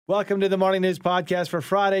Welcome to the Morning News Podcast for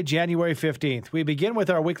Friday, January 15th. We begin with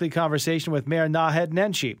our weekly conversation with Mayor Naheed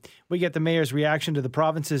Nenshi. We get the mayor's reaction to the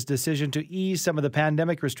province's decision to ease some of the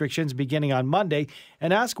pandemic restrictions beginning on Monday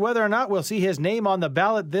and ask whether or not we'll see his name on the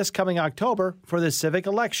ballot this coming October for the civic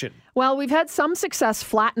election. Well, we've had some success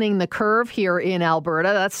flattening the curve here in Alberta.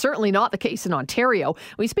 That's certainly not the case in Ontario.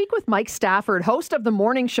 We speak with Mike Stafford, host of the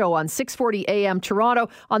morning show on 640 AM Toronto,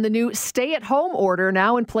 on the new stay-at-home order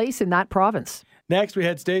now in place in that province. Next, we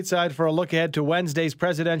head stateside for a look ahead to Wednesday's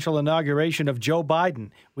presidential inauguration of Joe Biden.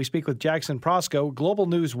 We speak with Jackson Prosco, Global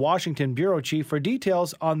News Washington bureau chief, for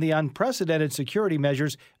details on the unprecedented security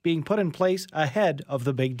measures being put in place ahead of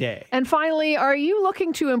the big day. And finally, are you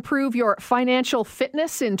looking to improve your financial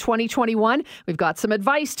fitness in 2021? We've got some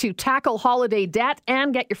advice to tackle holiday debt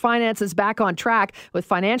and get your finances back on track with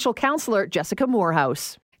financial counselor Jessica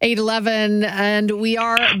Moorhouse. 8:11, and we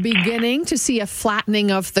are beginning to see a flattening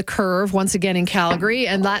of the curve once again in Calgary,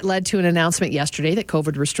 and that led to an announcement yesterday that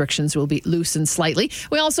COVID restrictions will be loosened slightly.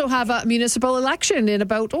 We also have a municipal election in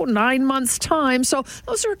about 9 months' time, so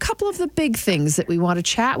those are a couple of the big things that we want to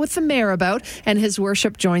chat with the mayor about, and his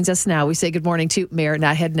worship joins us now. We say good morning to Mayor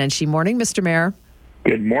Naheed Nenshi. Morning, Mr. Mayor.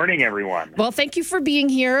 Good morning, everyone. Well, thank you for being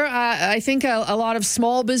here. I think a lot of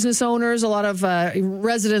small business owners, a lot of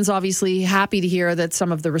residents, obviously happy to hear that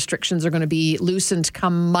some of the restrictions are going to be loosened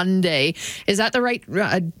come Monday. Is that the right,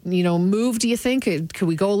 move? Do you think? Could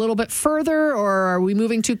we go a little bit further, or are we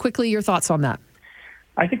moving too quickly? Your thoughts on that?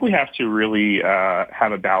 I think we have to really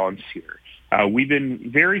have a balance here. We've been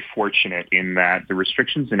very fortunate in that the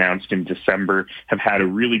restrictions announced in December have had a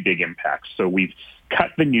really big impact. So we've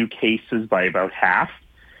cut the new cases by about half,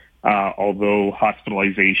 although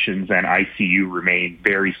hospitalizations and ICU remain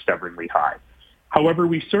very stubbornly high. However,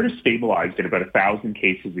 we've sort of stabilized at about 1,000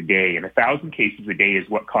 cases a day, and 1,000 cases a day is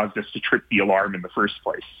what caused us to trip the alarm in the first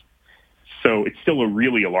place. So it's still a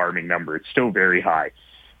really alarming number. It's still very high,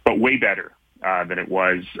 but way better than it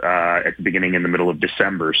was at the beginning and the middle of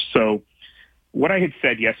December. So what I had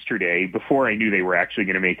said yesterday, before I knew they were actually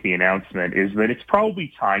going to make the announcement, is that it's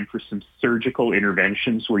probably time for some surgical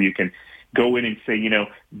interventions where you can go in and say,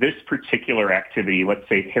 this particular activity, let's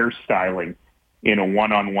say hairstyling in a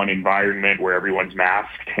one-on-one environment where everyone's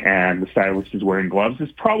masked and the stylist is wearing gloves,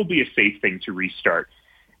 is probably a safe thing to restart.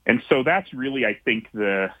 And so that's really, I think,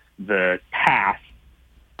 the path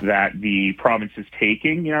that the province is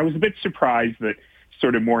taking. I was a bit surprised that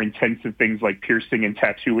sort of more intensive things like piercing and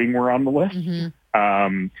tattooing were on the list.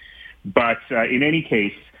 Mm-hmm. But in any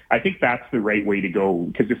case, I think that's the right way to go,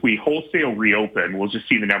 because if we wholesale reopen, we'll just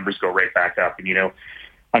see the numbers go right back up. And,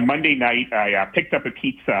 on Monday night, I picked up a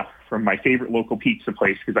pizza from my favorite local pizza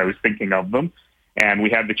place because I was thinking of them. And we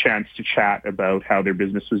had the chance to chat about how their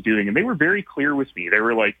business was doing. And they were very clear with me. They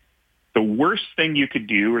were like, the worst thing you could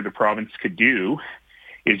do, or the province could do,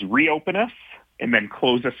 is reopen us and then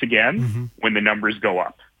close us again when the numbers go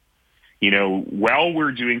up. While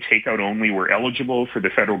we're doing takeout only, we're eligible for the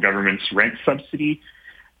federal government's rent subsidy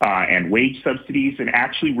and wage subsidies. And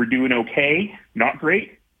actually, we're doing okay, not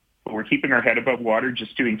great, but we're keeping our head above water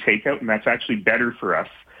just doing takeout. And that's actually better for us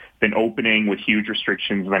than opening with huge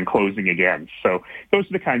restrictions and then closing again. So those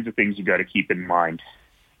are the kinds of things you got to keep in mind.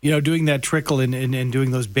 Doing that trickle and doing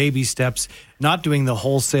those baby steps, not doing the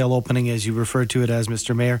wholesale opening as you referred to it as,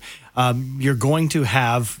 Mr. Mayor, you're going to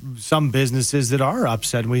have some businesses that are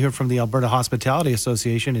upset. We heard from the Alberta Hospitality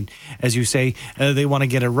Association, and as you say, they want to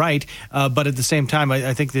get it right. But at the same time,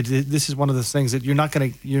 I think that this is one of those things that you're not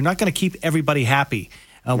going to keep everybody happy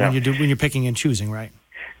when you're picking and choosing, right?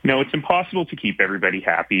 No, it's impossible to keep everybody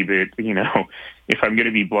happy. But if I'm going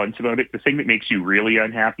to be blunt about it, the thing that makes you really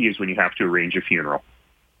unhappy is when you have to arrange a funeral.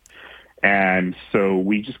 And so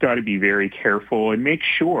we just got to be very careful and make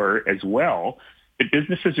sure as well that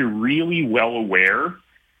businesses are really well aware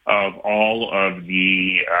of all of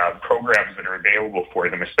the programs that are available for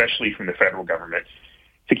them, especially from the federal government,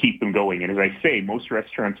 to keep them going. And as I say, most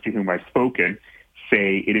restaurants to whom I've spoken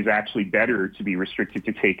say it is actually better to be restricted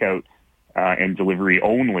to takeout and delivery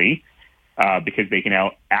only because they can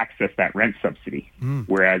now access that rent subsidy.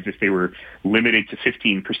 Whereas if they were limited to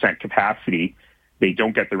 15% capacity, they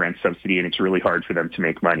don't get the rent subsidy, and it's really hard for them to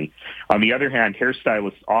make money. On the other hand,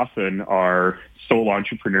 hairstylists often are sole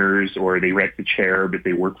entrepreneurs, or they rent the chair, but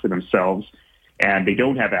they work for themselves, and they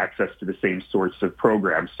don't have access to the same sorts of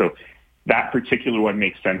programs. So that particular one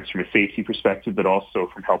makes sense from a safety perspective, but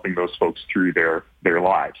also from helping those folks through their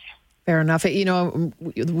lives. Fair enough. You know,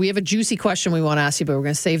 we have a juicy question we want to ask you, but we're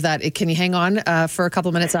going to save that. Can you hang on for a couple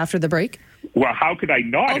of minutes after the break? Well, how could I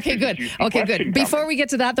not? Okay, good. Okay, good. Before we get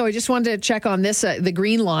to that, though, I just wanted to check on this, the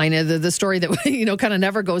Green Line, the story that, kind of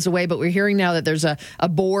never goes away, but we're hearing now that there's a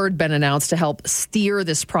board been announced to help steer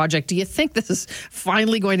this project. Do you think this is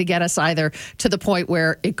finally going to get us either to the point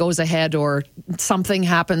where it goes ahead or something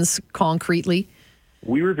happens concretely?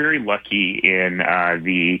 We were very lucky in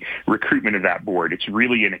the recruitment of that board. It's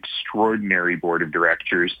really an extraordinary board of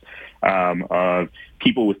directors of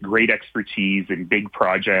people with great expertise in big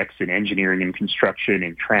projects, in engineering and construction,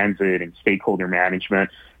 in transit and stakeholder management,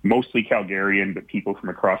 mostly Calgarian, but people from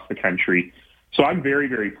across the country. So I'm very,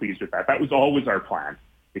 very pleased with that. That was always our plan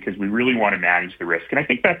because we really want to manage the risk. And I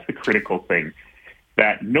think that's the critical thing,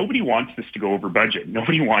 that nobody wants this to go over budget.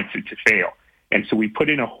 Nobody wants it to fail. And so we put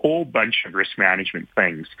in a whole bunch of risk management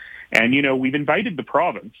things. And, we've invited the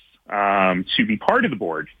province to be part of the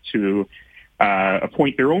board, to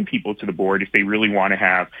appoint their own people to the board if they really want to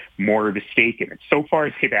have more of a stake in it. So far,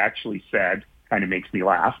 they've actually said, kind of makes me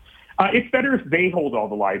laugh, it's better if they hold all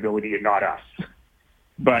the liability and not us.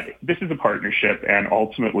 But this is a partnership, and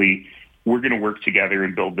ultimately, we're going to work together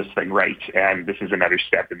and build this thing right. And this is another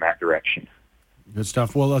step in that direction. Good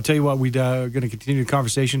stuff. Well, I'll tell you what, we're going to continue the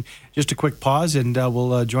conversation. Just a quick pause, and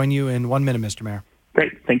we'll join you in 1 minute, Mr. Mayor.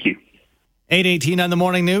 Great. Thank you. 8:18 on the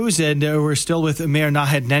morning news, and we're still with Mayor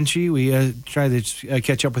Naheed Nenshi. We try to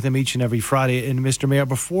catch up with him each and every Friday. And Mr. Mayor,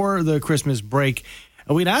 before the Christmas break,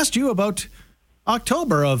 we'd asked you about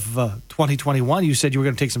October of 2021. You said you were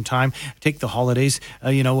going to take some time, take the holidays,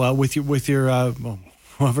 with your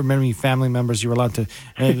however many family members you were allowed to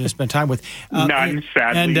spend time with. None,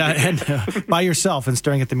 sadly. And by yourself and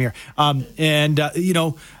staring at the mirror.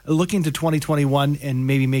 Looking to 2021 and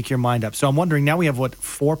maybe make your mind up. So I'm wondering, now we have,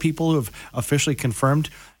 4 people who have officially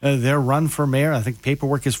confirmed their run for mayor. I think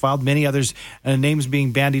paperwork is filed, many others' names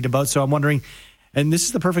being bandied about. So I'm wondering, and this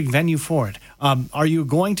is the perfect venue for it, are you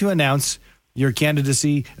going to announce your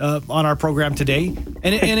candidacy on our program today?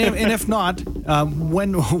 And if not,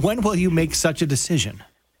 when will you make such a decision?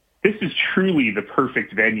 This is truly the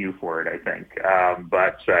perfect venue for it, I think.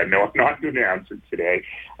 But no, I'm not going to announce it today.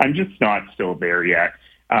 I'm just not still there yet.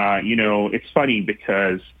 It's funny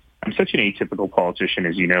because I'm such an atypical politician,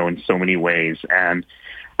 as you know, in so many ways. And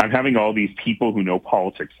I'm having all these people who know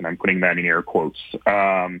politics, and I'm putting that in air quotes,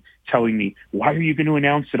 telling me, why are you going to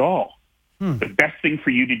announce it all? The best thing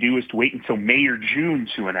for you to do is to wait until May or June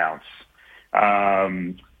to announce.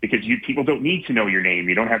 Because people don't need to know your name.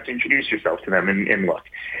 You don't have to introduce yourself to them. And look,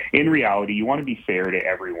 in reality, you want to be fair to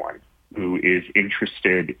everyone who is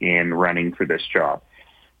interested in running for this job.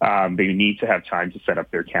 They need to have time to set up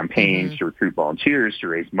their campaigns, to recruit volunteers, to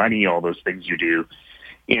raise money, all those things you do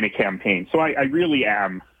in a campaign. So I really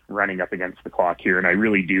am running up against the clock here, and I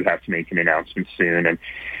really do have to make an announcement soon. And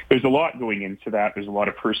there's a lot going into that. There's a lot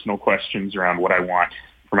of personal questions around what I want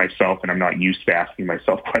for myself, and I'm not used to asking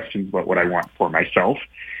myself questions about what I want for myself.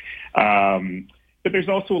 But there's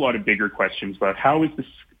also a lot of bigger questions about how is this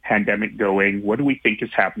pandemic going? What do we think is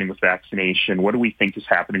happening with vaccination? What do we think is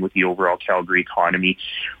happening with the overall Calgary economy?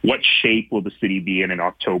 What shape will the city be in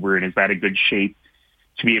October? And is that a good shape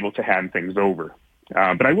to be able to hand things over?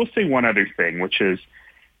 But I will say one other thing, which is,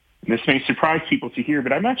 this may surprise people to hear,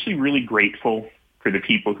 but I'm actually really grateful for the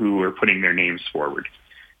people who are putting their names forward.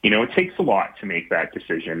 It takes a lot to make that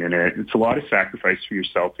decision, and it's a lot of sacrifice for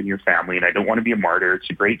yourself and your family, and I don't want to be a martyr. It's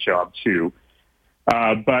a great job, too.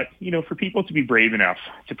 But, for people to be brave enough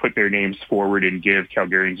to put their names forward and give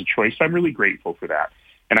Calgarians a choice, I'm really grateful for that.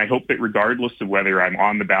 And I hope that regardless of whether I'm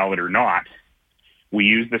on the ballot or not, we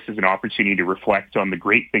use this as an opportunity to reflect on the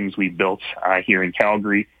great things we've built here in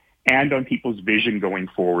Calgary and on people's vision going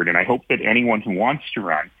forward. And I hope that anyone who wants to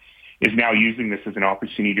run is now using this as an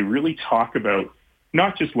opportunity to really talk about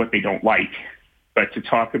not just what they don't like, but to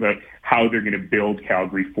talk about how they're going to build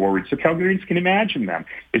Calgary forward so Calgarians can imagine them.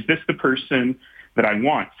 Is this the person that I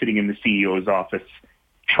want sitting in the CEO's office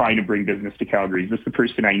trying to bring business to Calgary? Is this the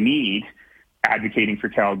person I need advocating for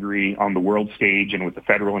Calgary on the world stage and with the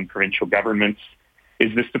federal and provincial governments?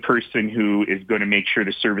 Is this the person who is going to make sure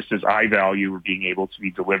the services I value are being able to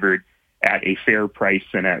be delivered at a fair price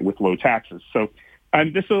and with low taxes? So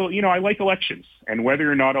I like elections, and whether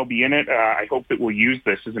or not I'll be in it, I hope that we'll use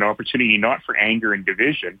this as an opportunity not for anger and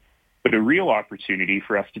division, but a real opportunity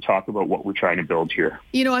for us to talk about what we're trying to build here.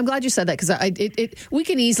 You know, I'm glad you said that, because we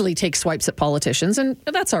can easily take swipes at politicians, and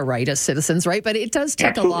that's our right as citizens, right? But it does take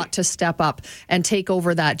Absolutely. a lot to step up and take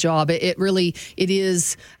over that job. It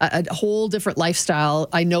is a whole different lifestyle.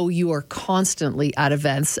 I know you are constantly at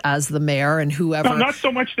events as the mayor and whoever. Well, not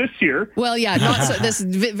so much this year. Well, yeah, this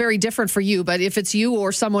is very different for you. But if it's you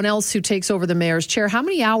or someone else who takes over the mayor's chair, how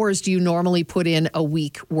many hours do you normally put in a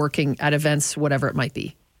week working at events, whatever it might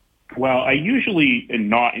be? Well, I usually,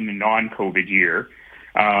 not in the non-COVID year,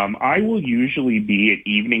 I will usually be at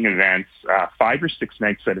evening events 5 or 6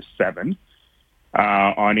 nights out of 7.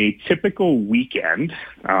 On a typical weekend,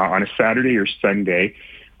 on a Saturday or Sunday,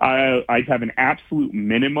 I'd have an absolute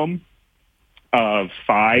minimum of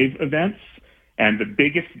 5 events. And the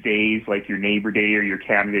biggest days, like your Neighbor Day or your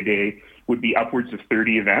Canada Day, would be upwards of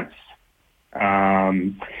 30 events.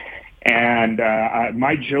 My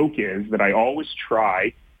joke is that I always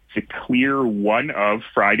try to clear one of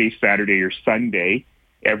Friday, Saturday, or Sunday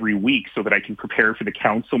every week so that I can prepare for the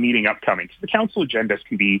council meeting upcoming. Because the council agendas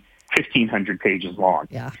can be 1,500 pages long.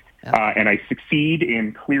 Yeah. And I succeed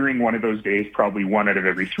in clearing one of those days, probably 1 out of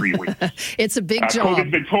every 3 weeks. It's a big job.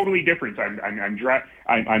 COVID's been totally different.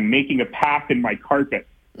 I'm making a path in my carpet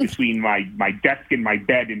between my desk and my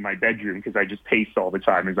bed in my bedroom because I just pace all the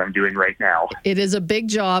time, as I'm doing right now. It is a big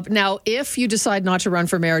job. Now, if you decide not to run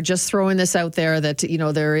for mayor, just throwing this out there that,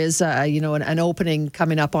 there is, an opening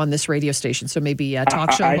coming up on this radio station. So maybe a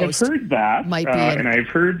talk show host. I have heard that. Might be and I've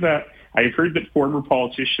heard that former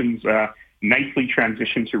politicians nicely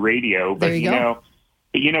transition to radio. But, there you go.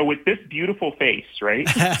 With this beautiful face, right?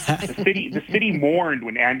 the city mourned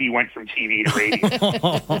when Andy went from TV to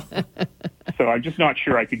radio. So I'm just not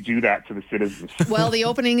sure I could do that to the citizens. Well, the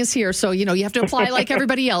opening is here, so you have to apply like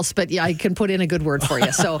everybody else. But yeah, I can put in a good word for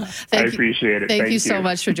you. So I appreciate it. Thank you so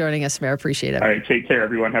much for joining us, Mayor. Appreciate it. All right, take care,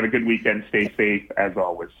 everyone. Have a good weekend. Stay safe as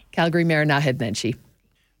always. Calgary Mayor Naheed Nenshi.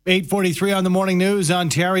 8:43 on the morning news.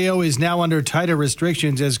 Ontario is now under tighter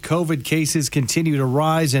restrictions as COVID cases continue to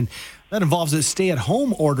rise, and that involves a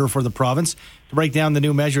stay-at-home order for the province. To break down the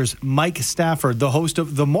new measures, Mike Stafford, the host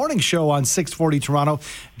of The Morning Show on 640 Toronto,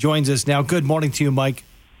 joins us now. Good morning to you, Mike.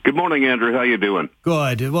 Good morning, Andrew. How you doing?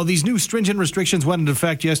 Good. Well, these new stringent restrictions went into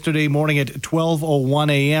effect yesterday morning at 12:01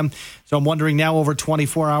 a.m. So I'm wondering now, over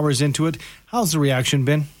 24 hours into it, how's the reaction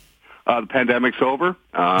been? The pandemic's over.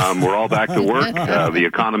 We're all back to work. The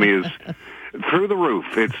economy is through the roof.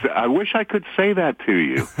 I wish I could say that to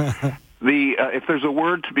you. If there's a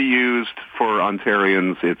word to be used for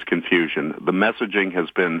Ontarians, it's confusion. The messaging has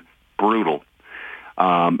been brutal.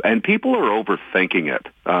 And people are overthinking it.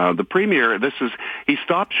 The Premier, he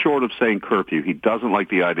stopped short of saying curfew. He doesn't like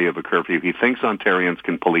the idea of a curfew. He thinks Ontarians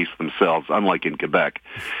can police themselves, unlike in Quebec.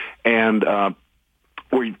 And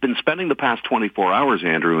we've been spending the past 24 hours,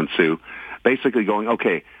 Andrew and Sue, basically going,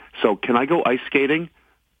 okay, so can I go ice skating,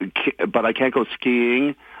 but I can't go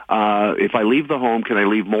skiing? If I leave the home, can I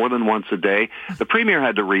leave more than once a day? The Premier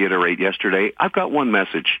had to reiterate yesterday, I've got one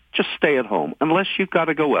message, just stay at home. Unless you've got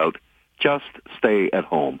to go out, just stay at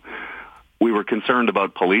home. We were concerned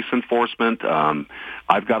about police enforcement.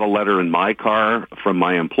 I've got a letter in my car from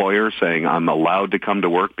my employer saying I'm allowed to come to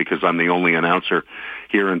work because I'm the only announcer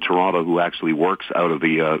here in Toronto who actually works out of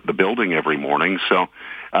the building every morning. So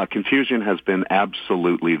confusion has been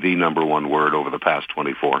absolutely the number one word over the past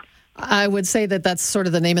 24. I would say that that's sort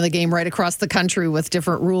of the name of the game right across the country with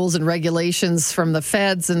different rules and regulations from the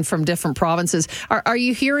feds and from different provinces. Are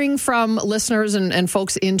you hearing from listeners and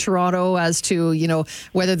folks in Toronto as to,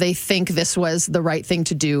 whether they think this was the right thing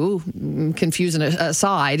to do, confusion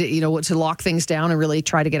aside, to lock things down and really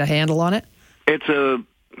try to get a handle on it? It's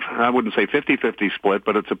I wouldn't say 50-50 split,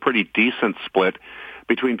 but it's a pretty decent split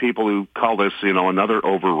between people who call this, another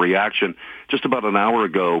overreaction. Just about an hour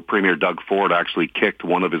ago, Premier Doug Ford actually kicked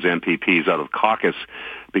one of his MPPs out of caucus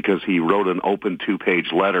because he wrote an open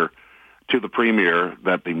 2-page letter to the Premier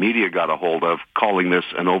that the media got a hold of, calling this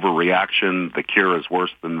an overreaction. The cure is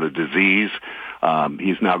worse than the disease.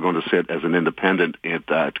 He's now going to sit as an independent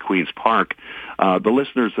at Queen's Park. The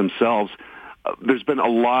listeners themselves, there's been a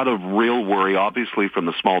lot of real worry, obviously, from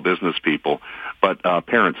the small business people, but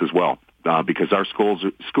parents as well. Because our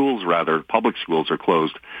public schools are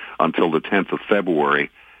closed until the 10th of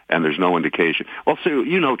February, and there's no indication. Well, Sue,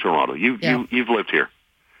 Toronto. You've lived here.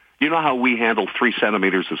 You know how we handle 3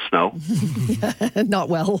 centimeters of snow? Not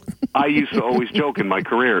well. I used to always joke in my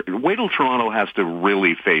career, wait till Toronto has to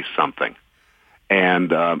really face something.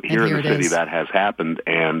 And here in the city, that has happened.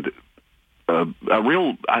 And a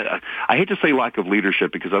real, I hate to say lack of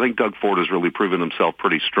leadership, because I think Doug Ford has really proven himself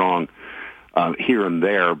pretty strong here and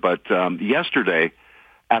there. But yesterday,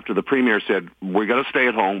 after the premier said, we got to stay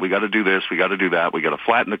at home, we got to do this, we got to do that, we got to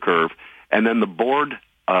flatten the curve. And then the Board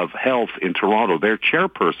of Health in Toronto, their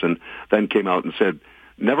chairperson, then came out and said,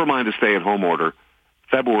 never mind a stay-at-home order,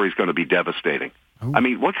 February is going to be devastating. I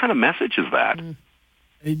mean, what kind of message is that?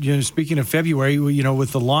 Speaking of February,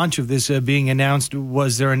 with the launch of this being announced,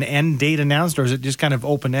 was there an end date announced, or is it just kind of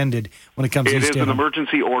open-ended when it comes to It is stay-at-home? an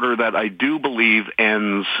emergency order that I do believe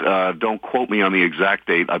ends, don't quote me on the exact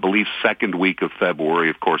date, I believe second week of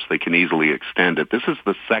February. Of course, they can easily extend it. This is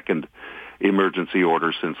the second emergency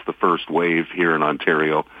order since the first wave here in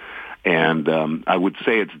Ontario. And I would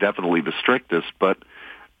say it's definitely the strictest, but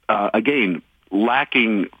again,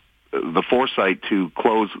 lacking the foresight to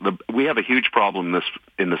close. We have a huge problem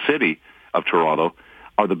in the city of Toronto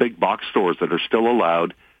are the big box stores that are still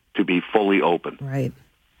allowed to be fully open. Right.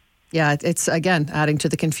 Yeah, it's, again, adding to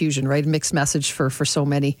the confusion, right? Mixed message for so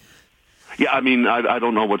many. Yeah, I mean, I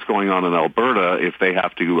don't know what's going on in Alberta if they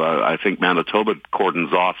have to, I think Manitoba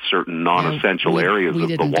cordons off certain non-essential areas of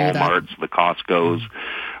the Walmarts, the Costcos,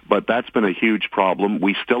 but that's been a huge problem.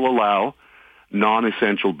 We still allow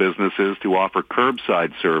non-essential businesses to offer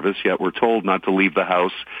curbside service, yet we're told not to leave the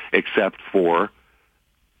house except for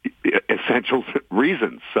essential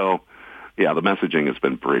reasons. So, yeah, the messaging has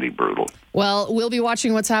been pretty brutal. Well, we'll be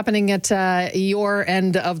watching what's happening at your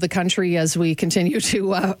end of the country as we continue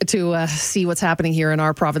to see what's happening here in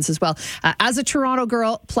our province as well. As a Toronto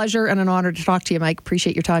girl, pleasure and an honor to talk to you, Mike.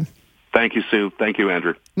 Appreciate your time. Thank you, Sue. Thank you,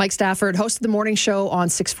 Andrew. Mike Stafford, host of the morning show on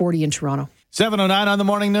 640 in Toronto. 7:09 on the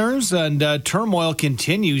Morning News, and turmoil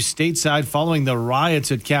continues stateside following the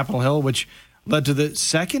riots at Capitol Hill, which led to the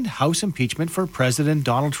second House impeachment for President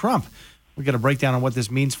Donald Trump. We'll get a breakdown on what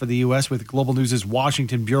this means for the U.S. with Global News'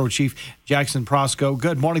 Washington Bureau Chief Jackson Proskow.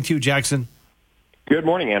 Good morning to you, Jackson. Good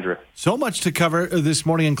morning, Andrew. So much to cover this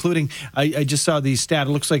morning, including, I just saw the stat.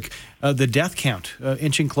 It looks like the death count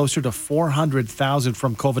inching closer to 400,000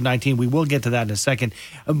 from COVID-19. We will get to that in a second.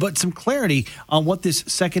 But some clarity on what this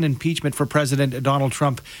second impeachment for President Donald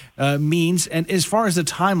Trump means. And as far as the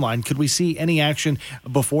timeline, could we see any action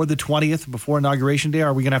before the 20th, before Inauguration Day? Or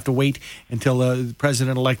are we going to have to wait until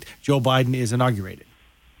President-elect Joe Biden is inaugurated?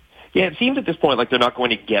 Yeah, it seems at this point like they're not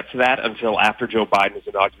going to get to that until after Joe Biden is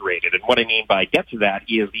inaugurated. And what I mean by get to that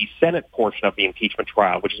is the Senate portion of the impeachment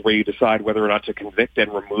trial, which is where you decide whether or not to convict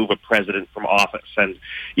and remove a president from office. And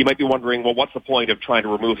you might be wondering, well, what's the point of trying to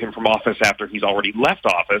remove him from office after he's already left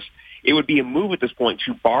office? It would be a move at this point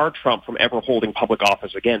to bar Trump from ever holding public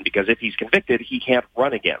office again, because if he's convicted, he can't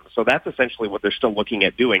run again. So that's essentially what they're still looking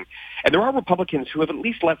at doing. And there are Republicans who have at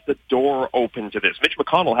least left the door open to this. Mitch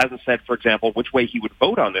McConnell hasn't said, for example, which way he would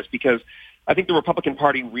vote on this, because I think the Republican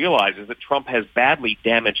Party realizes that Trump has badly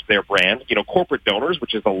damaged their brand. You know, corporate donors,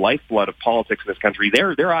 which is the lifeblood of politics in this country,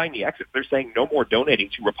 they're eyeing the exit. They're saying no more donating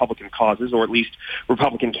to Republican causes, or at least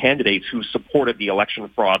Republican candidates who supported the election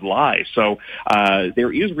fraud lies. So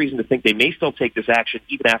there is reason to think they may still take this action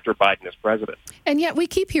even after Biden is president. And yet we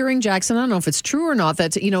keep hearing, Jackson, I don't know if it's true or not,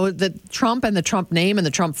 that, that Trump and the Trump name and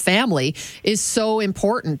the Trump family is so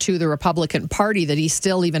important to the Republican Party that he's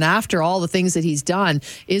still, even after all the things that he's done,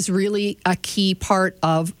 is really a key part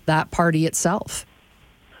of that party itself.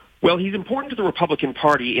 Well, he's important to the Republican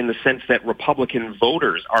Party in the sense that Republican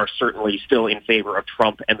voters are certainly still in favor of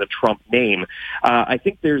Trump and the Trump name. I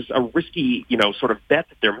think there's a risky, sort of bet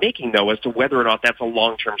that they're making, though, as to whether or not that's a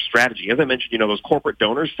long-term strategy. As I mentioned, those corporate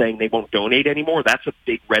donors saying they won't donate anymore, that's a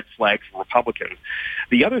big red flag for Republicans.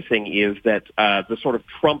 The other thing is that the sort of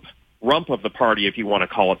Trump rump of the party, if you want to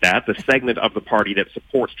call it that, the segment of the party that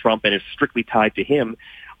supports Trump and is strictly tied to him,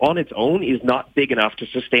 on its own is not big enough to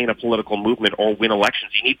sustain a political movement or win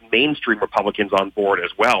elections. You need mainstream Republicans on board as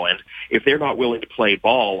well. And if they're not willing to play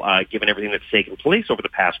ball, given everything that's taken place over the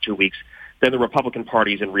past 2 weeks, then the Republican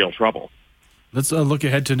Party is in real trouble. Let's look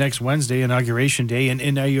ahead to next Wednesday, Inauguration Day.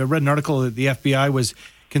 And I read an article that the FBI was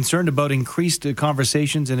concerned about increased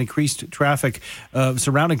conversations and increased traffic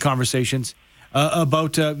surrounding conversations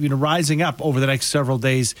about rising up over the next several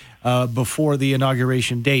days before the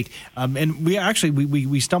inauguration date. And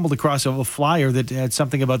we stumbled across a flyer that had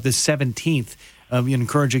something about the 17th,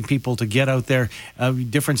 encouraging people to get out there,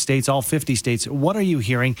 different states, all 50 states. What are you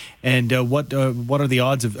hearing, and what are the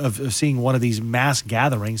odds of seeing one of these mass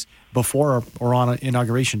gatherings before or on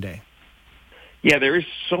Inauguration Day? Yeah, there is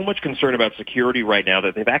so much concern about security right now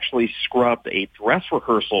that they've actually scrubbed a dress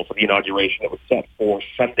rehearsal for the inauguration that was set for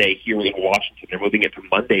Sunday here in Washington. They're moving it to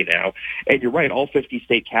Monday now. And you're right, all 50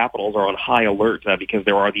 state capitals are on high alert because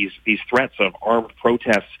there are these threats of armed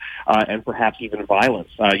protests and perhaps even violence.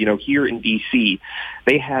 Here in D.C.,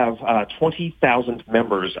 they have 20,000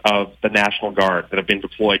 members of the National Guard that have been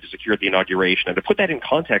deployed to secure the inauguration. And to put that in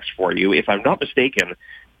context for you, if I'm not mistaken,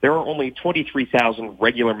 there are only 23,000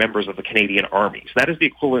 regular members of the Canadian Army. So that is the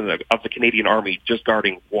equivalent of the Canadian Army just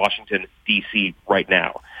guarding Washington, D.C. right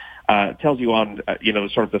now. It tells you on,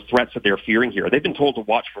 sort of the threats that they're fearing here. They've been told to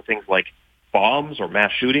watch for things like bombs or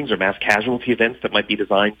mass shootings or mass casualty events that might be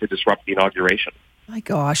designed to disrupt the inauguration. My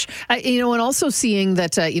gosh. And also seeing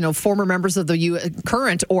that, former members of the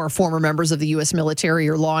current or former members of the U.S. military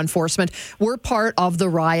or law enforcement were part of the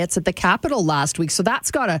riots at the Capitol last week. So that's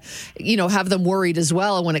got to, have them worried as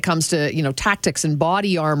well when it comes to, tactics and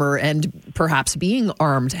body armor and perhaps being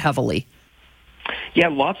armed heavily. Yeah,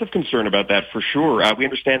 lots of concern about that for sure. We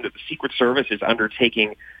understand that the Secret Service is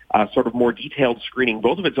undertaking sort of more detailed screening,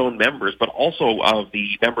 both of its own members, but also of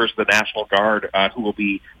the members of the National Guard who will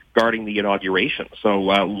be guarding the inauguration. So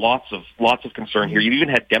lots of concern here. You even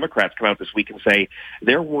had Democrats come out this week and say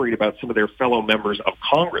they're worried about some of their fellow members of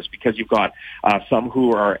Congress because you've got some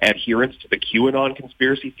who are adherents to the QAnon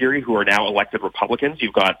conspiracy theory who are now elected Republicans.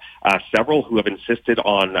 You've got several who have insisted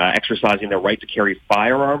on exercising their right to carry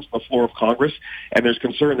firearms on the floor of Congress. And there's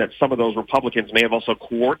concern that some of those Republicans may have also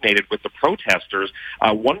coordinated with the protesters.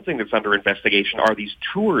 One thing that's under investigation are these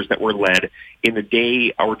tours that were led in the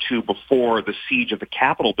day or two before the siege of the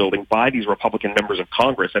Capitol building by these Republican members of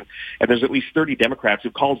Congress. And there's at least 30 Democrats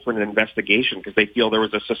who called for an investigation because they feel there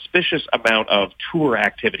was a suspicious amount of tour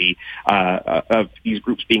activity of these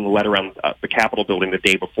groups being led around the Capitol building the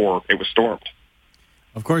day before it was stormed.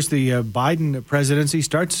 Of course, the Biden presidency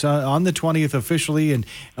starts on the 20th officially, and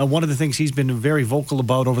one of the things he's been very vocal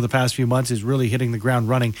about over the past few months is really hitting the ground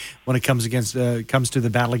running when it comes to the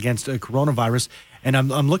battle against coronavirus. And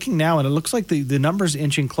I'm looking now, and it looks like the number's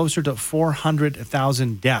inching closer to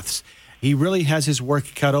 400,000 deaths. He really has his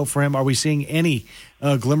work cut out for him. Are we seeing any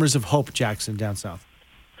glimmers of hope, Jackson, down south?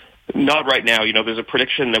 Not right now. There's a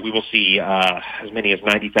prediction that we will see as many as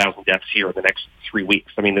 90,000 deaths here in the next 3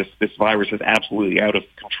 weeks. I mean, this virus is absolutely out of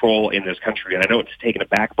control in this country, and I know it's taken a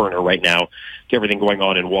back burner right now to everything going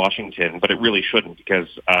on in Washington, but it really shouldn't because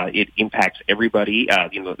it impacts everybody.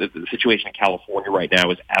 The situation in California right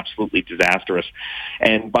now is absolutely disastrous,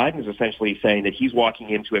 and Biden is essentially saying that he's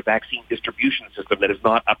walking into a vaccine distribution system that is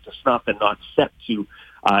not up to snuff and not set to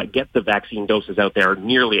get the vaccine doses out there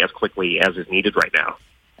nearly as quickly as is needed right now.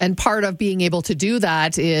 And part of being able to do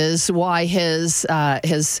that is why his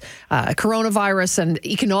coronavirus and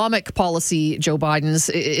economic policy, Joe Biden's,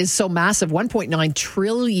 is so massive. $1.9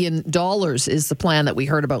 trillion is the plan that we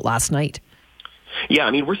heard about last night. Yeah,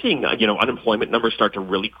 I mean, we're seeing, unemployment numbers start to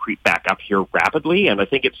really creep back up here rapidly. And I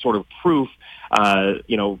think it's sort of proof,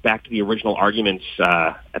 back to the original arguments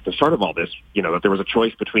at the start of all this, that there was a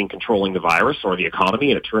choice between controlling the virus or the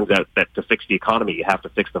economy. And it turns out that to fix the economy, you have to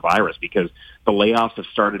fix the virus because the layoffs have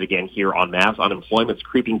started again here en masse. Unemployment's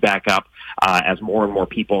creeping back up as more and more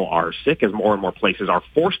people are sick, as more and more places are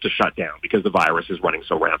forced to shut down because the virus is running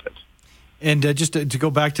so rampant. And just to go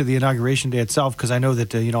back to the inauguration day itself, because I know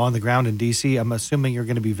that, on the ground in D.C., I'm assuming you're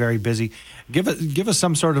going to be very busy. Give us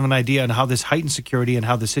some sort of an idea on how this heightened security and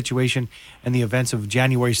how the situation and the events of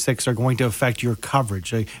January 6th are going to affect your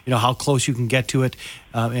coverage. How close you can get to it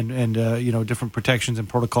and different protections and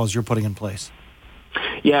protocols you're putting in place.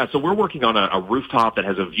 Yeah, so we're working on a rooftop that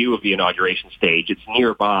has a view of the inauguration stage. It's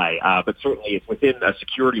nearby, but certainly it's within a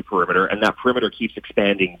security perimeter, and that perimeter keeps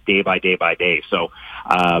expanding day by day by day. So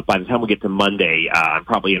by the time we get to Monday, I'm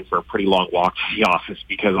probably in for a pretty long walk to the office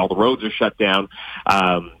because all the roads are shut down.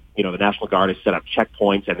 The National Guard has set up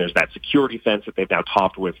checkpoints, and there's that security fence that they've now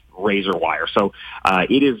topped with razor wire. So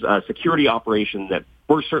it is a security operation that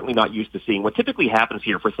we're certainly not used to seeing. What typically happens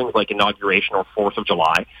here for things like inauguration or 4th of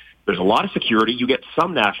July, there's a lot of security. You get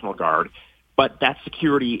some National Guard, but that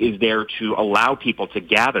security is there to allow people to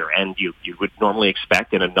gather. And you would normally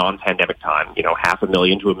expect in a non-pandemic time,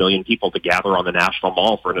 500,000 to 1 million people to gather on the National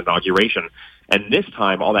Mall for an inauguration. And this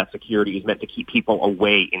time, all that security is meant to keep people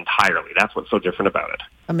away entirely. That's what's so different about it.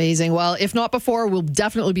 Amazing. Well, if not before, we'll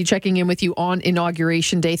definitely be checking in with you on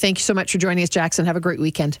Inauguration Day. Thank you so much for joining us, Jackson. Have a great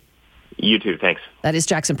weekend. You too. Thanks. That is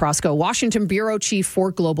Jackson Proskow, Washington Bureau Chief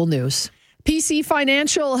for Global News. PC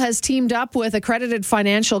Financial has teamed up with accredited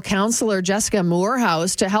financial counselor Jessica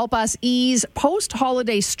Moorhouse to help us ease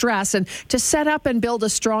post-holiday stress and to set up and build a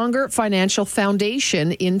stronger financial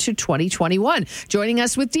foundation into 2021. Joining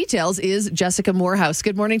us with details is Jessica Moorhouse.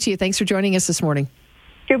 Good morning to you. Thanks for joining us this morning.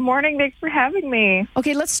 Good morning. Thanks for having me.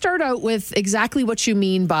 Okay, let's start out with exactly what you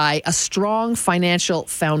mean by a strong financial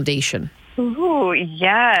foundation. Ooh,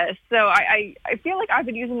 yes. So I feel like I've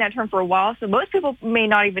been using that term for a while, so most people may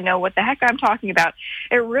not even know what the heck I'm talking about.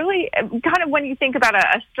 It really, kind of when you think about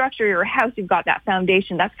a structure, your house, you've got that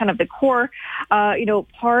foundation. That's kind of the core,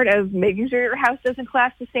 part of making sure your house doesn't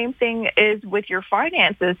collapse. The same thing is with your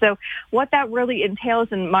finances. So what that really entails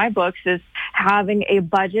in my books is having a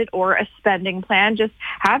budget or a spending plan, just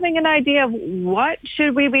having an idea of what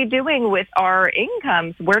should we be doing with our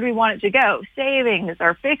incomes, where do we want it to go, savings,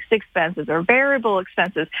 our fixed expenses, or variable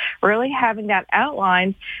expenses, really having that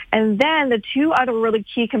outlined. And then the two other really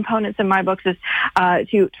key components in my books is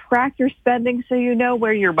to track your spending so you know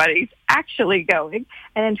where your money's actually going,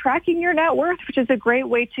 and then tracking your net worth, which is a great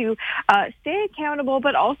way to stay accountable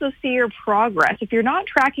but also see your progress. If you're not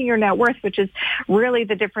tracking your net worth, which is really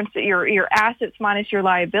the difference that your assets minus your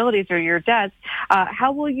liabilities or your debts,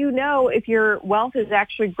 how will you know if your wealth is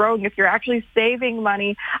actually growing, if you're actually saving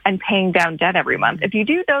money and paying down debt every month? If you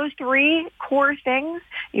do those three core things,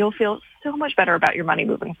 you'll feel so much better about your money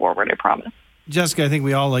moving forward, I promise. Jessica, I think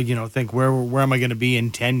we all think where am I going to be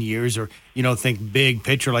in 10 years, or think big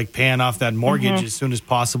picture, like paying off that mortgage as soon as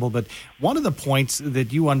possible. But one of the points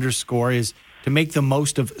that you underscore is to make the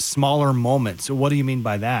most of smaller moments. So what do you mean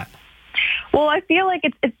by that? Well, I feel like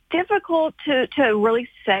it's difficult to really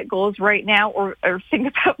set goals right now or think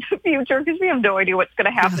about the future because we have no idea what's going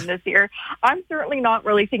to happen this year. I'm certainly not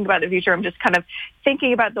really thinking about the future. I'm just kind of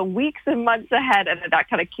thinking about the weeks and months ahead, and that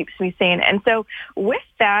kind of keeps me sane. And so with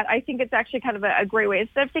that, I think it's actually kind of a great way.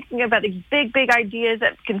 Instead of thinking about these big, big ideas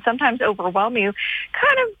that can sometimes overwhelm you,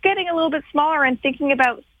 kind of getting a little bit smaller and thinking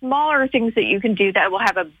about smaller things that you can do that will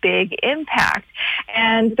have a big impact.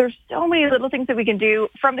 And there's so many little things that we can do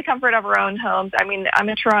from the comfort of our own homes. I mean, I'm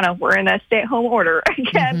in Toronto. We're in a stay-at-home order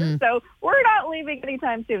again, so we're not leaving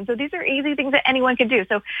anytime soon. So these are easy things that anyone can do.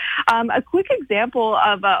 So a quick example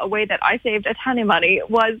of a way that I saved a ton of money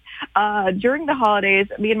was during the holidays,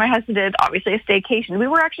 me and my husband did, obviously, a staycation. We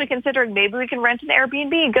were actually considering maybe we can rent an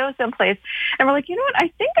Airbnb, go someplace. And we're like, you know what,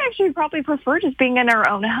 I think actually we probably prefer just being in our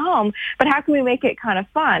own home, but how can we make it kind of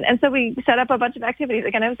fun? And so we set up a bunch of activities.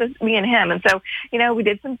 Again, it was just me and him. And so, we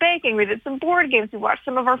did some baking. We did some board games. We watched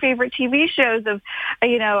some of our favorite TV shows of,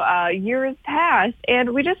 years past.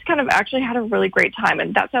 And we just kind of actually had a really great time.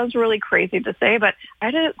 And that sounds really crazy to say, but I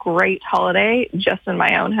had a great holiday just in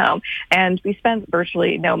my own home. And we spent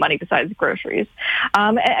virtually no money besides groceries.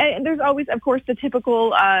 And there's always, of course, the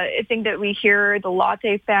typical thing that we hear, the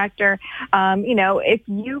latte factor. If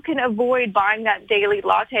you can avoid buying that daily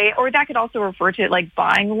latte, or that could also refer to like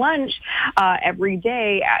buying lunch every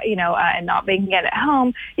day, and not making it at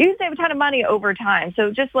home, you can save a ton of money over time.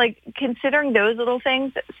 So just like considering those little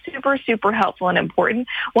things, super, super helpful and important.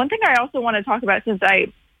 One thing I also want to talk about, since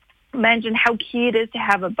I mentioned how key it is to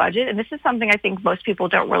have a budget, and this is something I think most people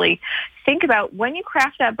don't really think about. When you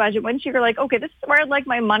craft that budget, once you're like, okay, this is where I'd like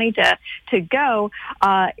my money to go,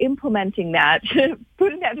 implementing that,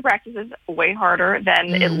 putting that into practice is way harder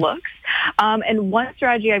than it looks. And one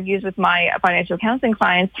strategy I've used with my financial counseling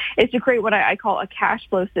clients is to create what I call a cash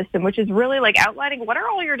flow system, which is really like outlining what are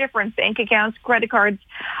all your different bank accounts, credit cards,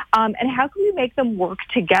 and how can we make them work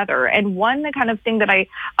together. And one kind of thing that I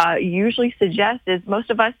usually suggest is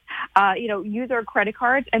most of us use our credit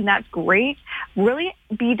cards, and that's great. Really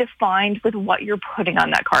be defined with what you're putting on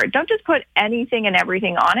that card. Don't just put anything and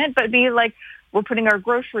everything on it, but be like, we're putting our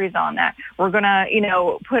groceries on that. We're going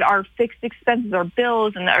to, put our fixed expenses, our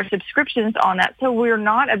bills and our subscriptions on that. So it's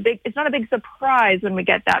not a big surprise when we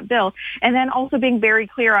get that bill. And then also being very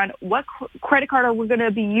clear on what credit card are we going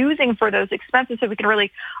to be using for those expenses so we can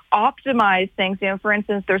really optimize things. For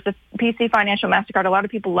instance, there's the PC Financial MasterCard. A lot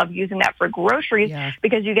of people love using that for groceries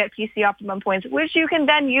because you get PC Optimum points, which you can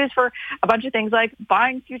then use for a bunch of things like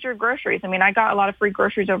buying future groceries. I mean, I got a lot of free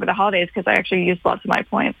groceries over the holidays because I actually used lots of my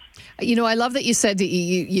points. I love that you said that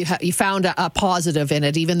you found a positive in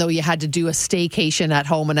it, even though you had to do a staycation at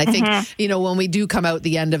home. And I think, when we do come out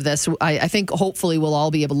the end of this, I think hopefully we'll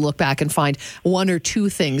all be able to look back and find one or two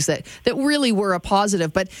things that really were a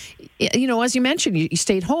positive. But, as you mentioned, you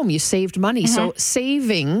stayed home, you saved money. So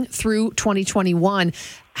saving through 2021,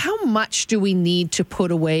 how much do we need to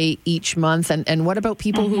put away each month? And what about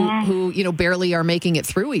people who barely are making it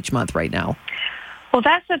through each month right now? Well,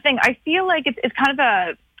 that's the thing. I feel like it's kind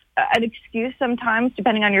of an excuse sometimes,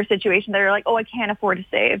 depending on your situation. They're like, oh, I can't afford to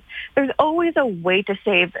save. There's always a way to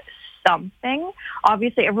save something.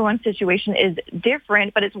 Obviously, everyone's situation is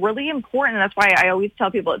different, but it's really important. That's why I always tell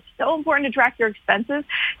people it's so important to track your expenses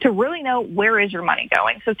to really know where is your money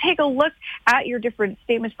going. So take a look at your different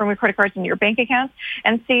statements from your credit cards and your bank accounts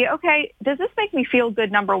and see, okay, does this make me feel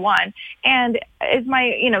good, number one? And is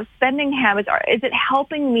my, spending habits, is it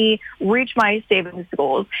helping me reach my savings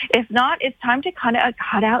goals? If not, it's time to kind of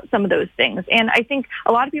cut out some of those things. And I think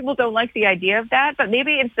a lot of people don't like the idea of that, but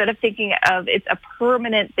maybe instead of thinking of it's a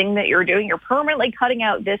permanent thing that you're doing, you're permanently cutting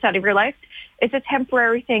out this out of your life, it's a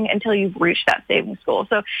temporary thing until you've reached that savings goal.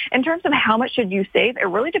 So in terms of how much should you save, it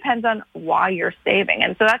really depends on why you're saving.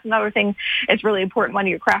 And so that's another thing that's really important when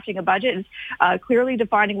you're crafting a budget is clearly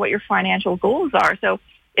defining what your financial goals are. So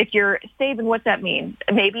if you're saving, what's that mean?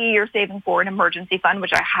 Maybe you're saving for an emergency fund,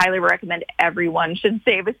 which I highly recommend everyone should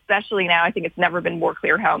save, especially now. I think it's never been more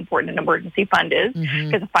clear how important an emergency fund is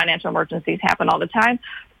because financial emergencies happen all the time.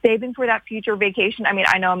 Saving for that future vacation. I mean,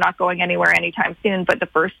 I know I'm not going anywhere anytime soon, but the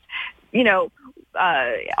first,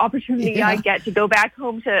 opportunity I get to go back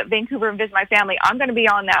home to Vancouver and visit my family, I'm going to be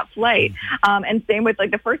on that flight. And same with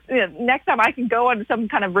the first, next time I can go on some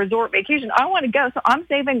kind of resort vacation, I want to go. So I'm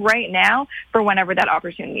saving right now for whenever that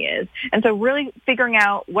opportunity is. And so really figuring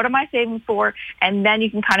out what am I saving for, and then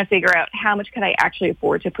you can kind of figure out how much can I actually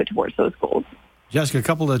afford to put towards those goals. Jessica, a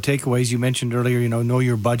couple of takeaways you mentioned earlier, know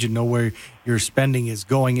your budget, know where your spending is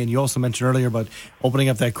going. And you also mentioned earlier about opening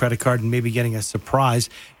up that credit card and maybe getting a surprise.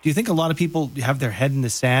 Do you think a lot of people have their head in the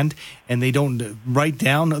sand and they don't write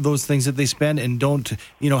down those things that they spend and don't,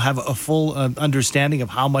 have a full understanding of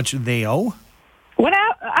how much they owe?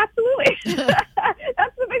 Absolutely.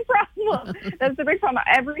 That's the big problem. That's the big problem.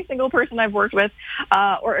 Every single person I've worked with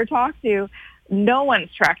or talked to, no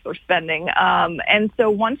one's tracked their spending. And so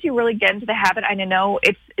once you really get into the habit, I know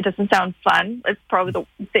it doesn't sound fun. It's probably the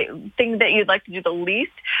thing that you'd like to do the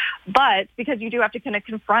least. But because you do have to kind of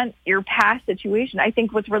confront your past situation, I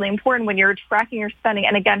think what's really important when you're tracking your spending,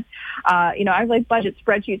 and again, I have budget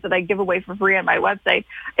spreadsheets that I give away for free on my website.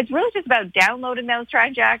 It's really just about downloading those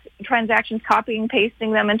transactions, copying,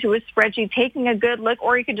 pasting them into a spreadsheet, taking a good look,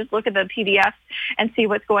 or you can just look at the PDF and see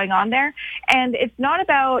what's going on there. And it's not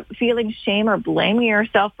about feeling shame or blaming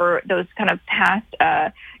yourself for those kind of past,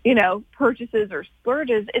 purchases or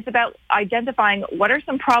splurges. It's about identifying what are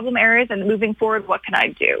some problem areas and moving forward, what can I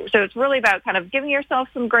do? So it's really about kind of giving yourself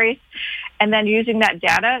some grace and then using that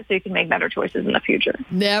data so you can make better choices in the future.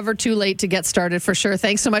 Never too late to get started, for sure.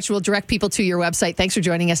 Thanks so much. We'll direct people to your website. Thanks for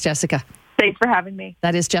joining us, Jessica. Thanks for having me.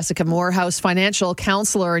 That is Jessica Moorhouse, financial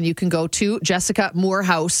counselor, and you can go to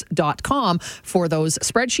jessicamoorhouse.com for those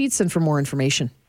spreadsheets and for more information.